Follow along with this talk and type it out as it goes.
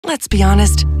let's be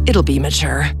honest, it'll be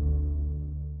mature.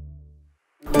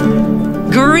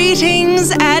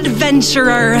 Greetings,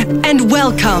 adventurer, and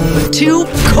welcome to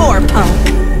Corepunk,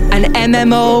 an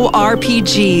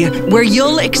MMORPG where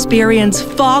you'll experience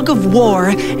fog of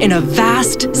war in a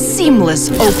vast, seamless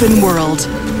open world.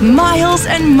 Miles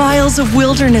and miles of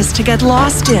wilderness to get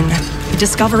lost in.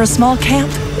 Discover a small camp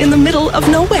in the middle of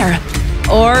nowhere.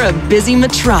 Or a busy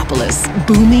metropolis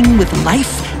booming with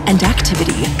life and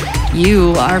activity.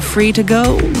 You are free to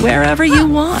go wherever you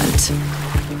want.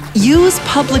 Use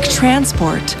public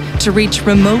transport to reach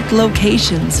remote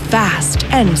locations fast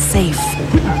and safe.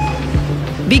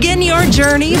 Begin your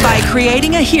journey by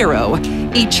creating a hero.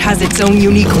 Each has its own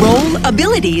unique role,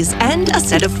 abilities, and a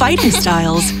set of fighting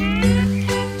styles.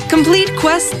 Complete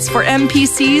quests for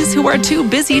NPCs who are too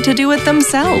busy to do it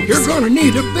themselves. You're gonna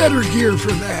need a better gear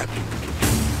for that.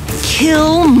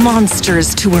 Kill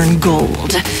monsters to earn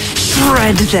gold.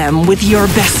 Shred them with your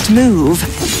best move.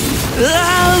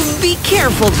 Be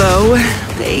careful, though.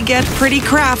 They get pretty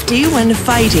crafty when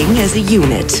fighting as a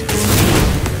unit.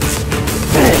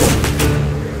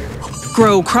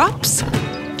 Grow crops.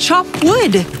 Chop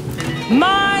wood.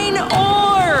 Mine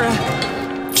ore.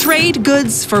 Trade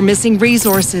goods for missing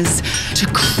resources to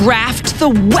craft the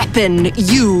weapon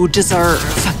you deserve.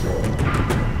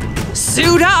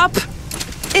 Suit up.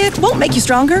 It won't make you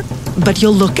stronger, but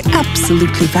you'll look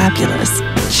absolutely fabulous.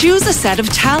 Choose a set of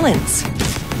talents.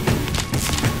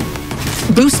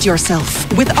 Boost yourself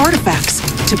with artifacts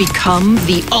to become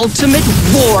the ultimate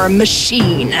war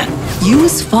machine.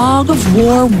 Use Fog of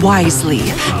War wisely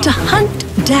to hunt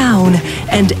down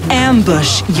and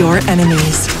ambush your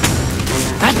enemies.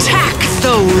 Attack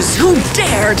those who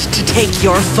dared to take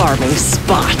your farming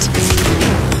spot.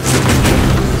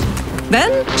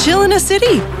 Then chill in a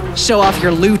city, show off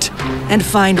your loot, and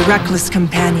find reckless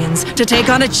companions to take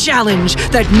on a challenge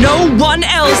that no one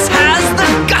else has the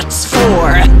guts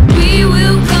for. We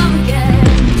will come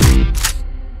again.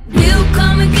 We'll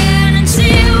come again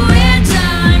until we're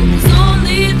done. 'Cause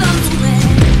only those who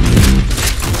win,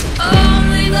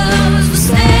 only those will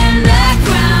stand their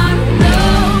ground. No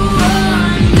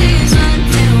one leaves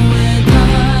until we're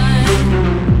done.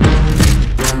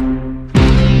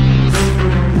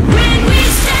 When we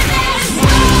stand as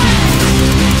one,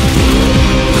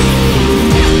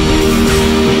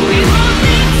 we won't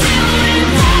leave till we're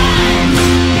done.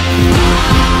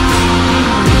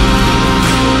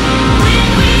 When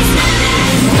we stand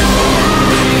as one,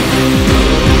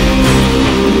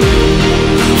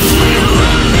 we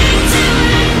won't leave till we're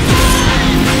done.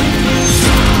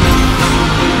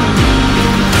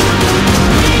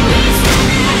 When we stand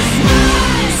as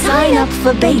one. Sign up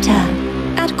for beta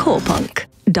at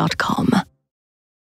corepunk.com.